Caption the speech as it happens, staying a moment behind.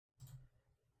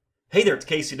Hey there, it's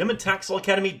Casey Dimon,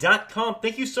 TaxSaleAcademy.com.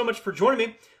 Thank you so much for joining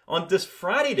me on this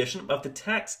Friday edition of the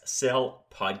Tax Sale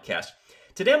Podcast.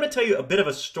 Today I'm going to tell you a bit of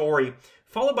a story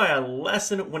followed by a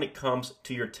lesson when it comes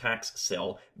to your tax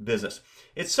sale business.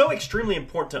 It's so extremely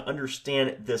important to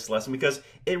understand this lesson because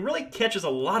it really catches a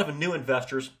lot of new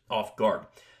investors off guard.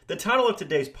 The title of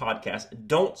today's podcast,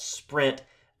 Don't Sprint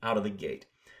Out of the Gate.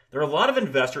 There are a lot of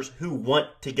investors who want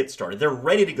to get started. They're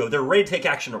ready to go. They're ready to take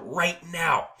action right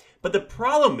now. But the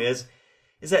problem is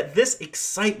that this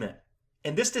excitement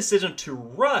and this decision to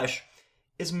rush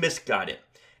is misguided,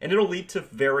 and it'll lead to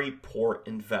very poor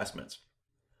investments.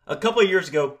 A couple of years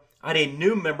ago, I had a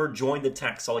new member join the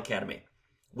Tax Sale Academy.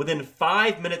 Within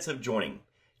 5 minutes of joining,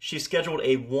 she scheduled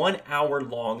a 1 hour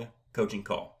long coaching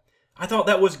call. I thought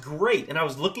that was great, and I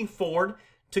was looking forward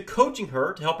to coaching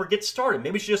her to help her get started.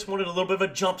 Maybe she just wanted a little bit of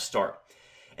a jump start.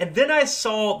 And then I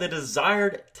saw the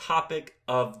desired topic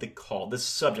of the call, this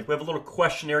subject. We have a little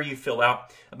questionnaire you fill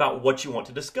out about what you want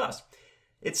to discuss.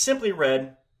 It simply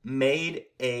read, made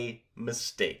a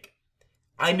mistake.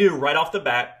 I knew right off the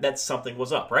bat that something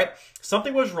was up, right?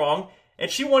 Something was wrong, and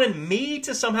she wanted me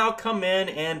to somehow come in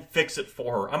and fix it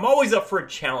for her. I'm always up for a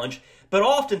challenge, but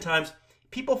oftentimes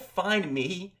people find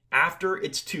me after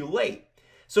it's too late.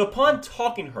 So upon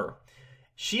talking to her,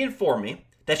 she informed me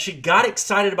that she got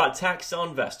excited about tax sale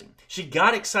investing. She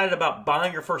got excited about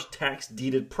buying her first tax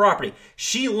deeded property.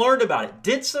 She learned about it,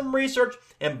 did some research,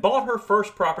 and bought her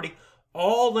first property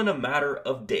all in a matter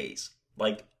of days,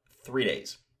 like 3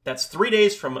 days. That's 3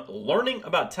 days from learning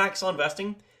about tax sale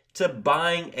investing to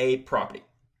buying a property.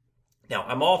 Now,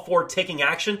 I'm all for taking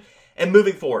action and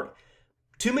moving forward.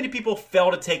 Too many people fail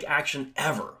to take action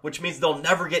ever, which means they'll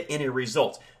never get any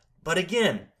results. But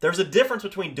again, there's a difference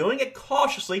between doing it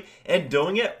cautiously and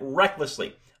doing it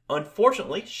recklessly.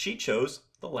 Unfortunately, she chose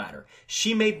the latter.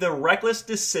 She made the reckless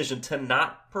decision to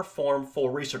not perform full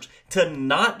research, to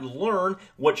not learn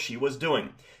what she was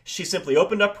doing. She simply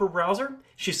opened up her browser,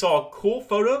 she saw a cool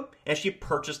photo, and she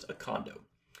purchased a condo.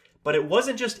 But it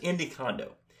wasn't just any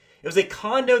condo. It was a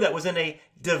condo that was in a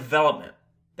development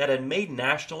that had made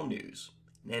national news,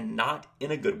 and not in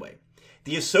a good way.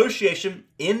 The association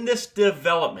in this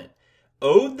development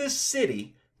owed the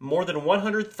city more than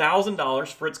 $100,000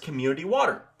 for its community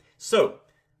water. So,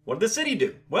 what did the city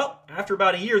do? Well, after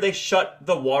about a year, they shut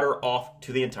the water off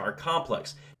to the entire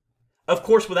complex. Of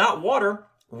course, without water,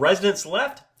 residents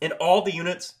left and all the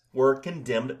units were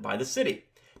condemned by the city.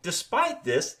 Despite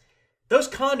this, those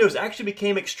condos actually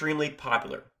became extremely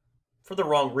popular. For the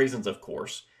wrong reasons, of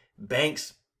course.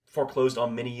 Banks foreclosed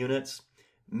on many units.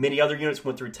 Many other units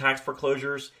went through tax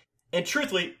foreclosures, and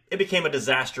truthfully, it became a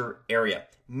disaster area.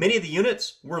 Many of the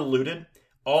units were looted,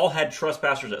 all had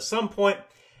trespassers at some point,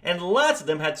 and lots of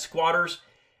them had squatters,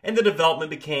 and the development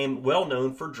became well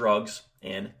known for drugs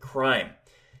and crime.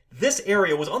 This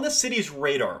area was on the city's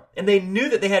radar, and they knew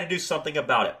that they had to do something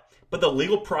about it, but the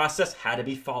legal process had to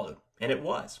be followed, and it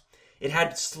was. It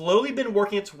had slowly been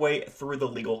working its way through the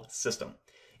legal system.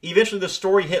 Eventually, the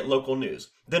story hit local news,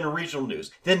 then regional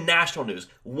news, then national news.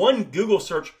 One Google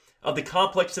search of the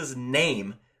complex's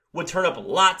name would turn up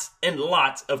lots and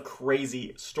lots of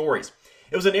crazy stories.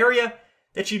 It was an area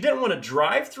that you didn't want to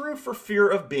drive through for fear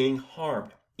of being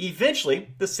harmed.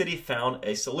 Eventually, the city found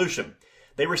a solution.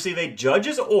 They received a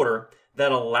judge's order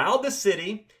that allowed the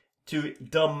city to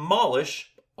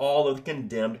demolish all of the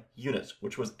condemned units,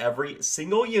 which was every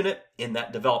single unit in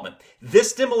that development.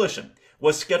 This demolition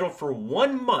was scheduled for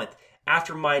 1 month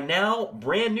after my now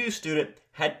brand new student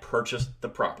had purchased the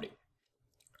property.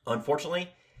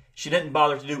 Unfortunately, she didn't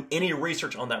bother to do any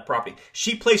research on that property.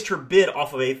 She placed her bid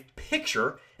off of a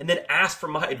picture and then asked for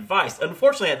my advice.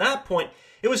 Unfortunately, at that point,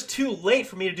 it was too late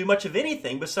for me to do much of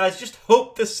anything besides just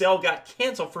hope the sale got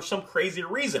canceled for some crazy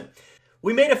reason.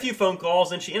 We made a few phone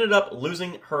calls and she ended up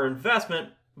losing her investment,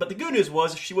 but the good news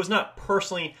was she was not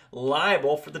personally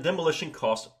liable for the demolition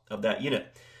cost of that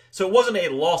unit. So it wasn't a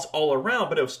loss all around,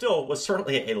 but it was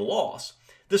certainly a loss.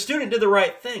 The student did the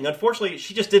right thing. Unfortunately,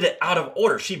 she just did it out of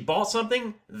order. She bought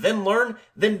something, then learned,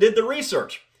 then did the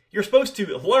research. You're supposed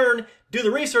to learn, do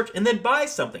the research, and then buy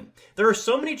something. There are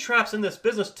so many traps in this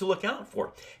business to look out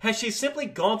for. Had she simply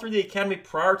gone through the academy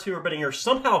prior to her bidding or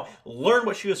somehow learned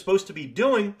what she was supposed to be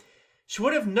doing, she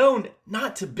would have known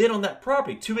not to bid on that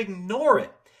property, to ignore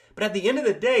it. But at the end of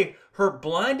the day, her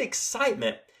blind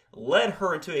excitement led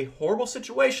her into a horrible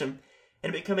situation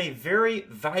and it became a very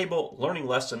valuable learning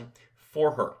lesson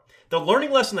for her. The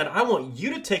learning lesson that I want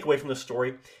you to take away from this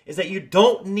story is that you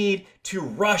don't need to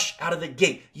rush out of the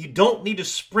gate. You don't need to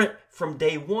sprint from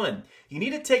day one. You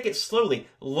need to take it slowly.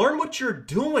 Learn what you're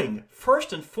doing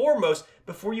first and foremost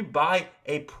before you buy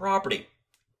a property.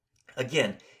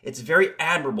 Again, it's very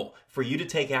admirable for you to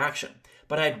take action,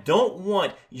 but I don't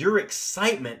want your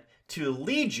excitement to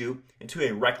lead you into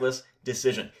a reckless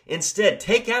decision. Instead,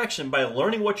 take action by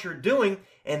learning what you're doing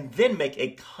and then make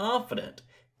a confident,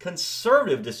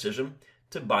 conservative decision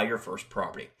to buy your first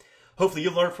property. Hopefully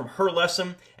you learned from her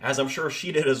lesson, as I'm sure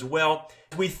she did as well.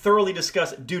 We thoroughly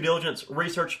discuss due diligence,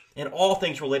 research, and all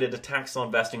things related to tax sale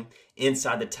investing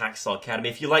inside the Tax Sale Academy.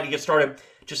 If you'd like to get started,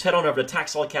 just head on over to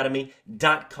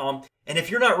TaxSaleAcademy.com. And if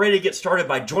you're not ready to get started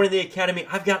by joining the Academy,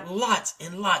 I've got lots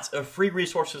and lots of free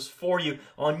resources for you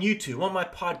on YouTube, on my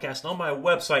podcast, and on my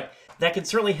website that can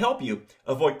certainly help you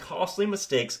avoid costly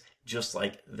mistakes just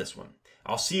like this one.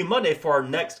 I'll see you Monday for our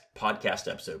next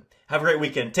podcast episode. Have a great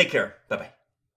weekend. Take care. Bye-bye.